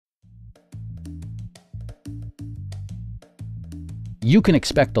You can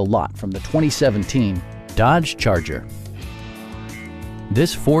expect a lot from the 2017 Dodge Charger.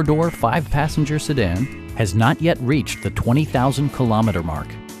 This four-door, five-passenger sedan has not yet reached the 20,000-kilometer mark.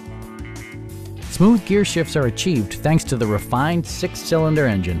 Smooth gear shifts are achieved thanks to the refined six-cylinder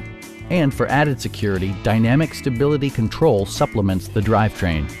engine. And for added security, dynamic stability control supplements the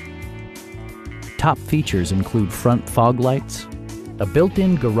drivetrain. Top features include front fog lights, a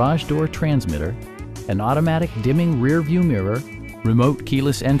built-in garage door transmitter, an automatic dimming rear-view mirror, remote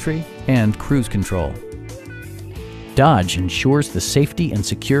keyless entry, and cruise control. Dodge ensures the safety and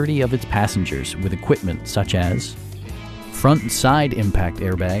security of its passengers with equipment such as front and side impact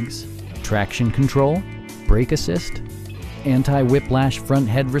airbags, traction control, brake assist, anti-whiplash front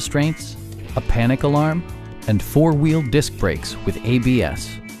head restraints, a panic alarm, and four-wheel disc brakes with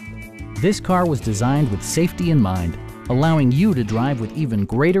ABS. This car was designed with safety in mind, allowing you to drive with even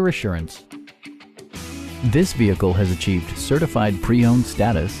greater assurance. This vehicle has achieved certified pre-owned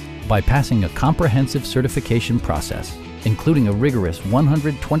status by passing a comprehensive certification process, including a rigorous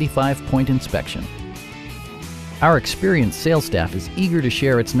 125-point inspection. Our experienced sales staff is eager to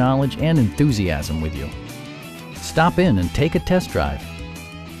share its knowledge and enthusiasm with you. Stop in and take a test drive.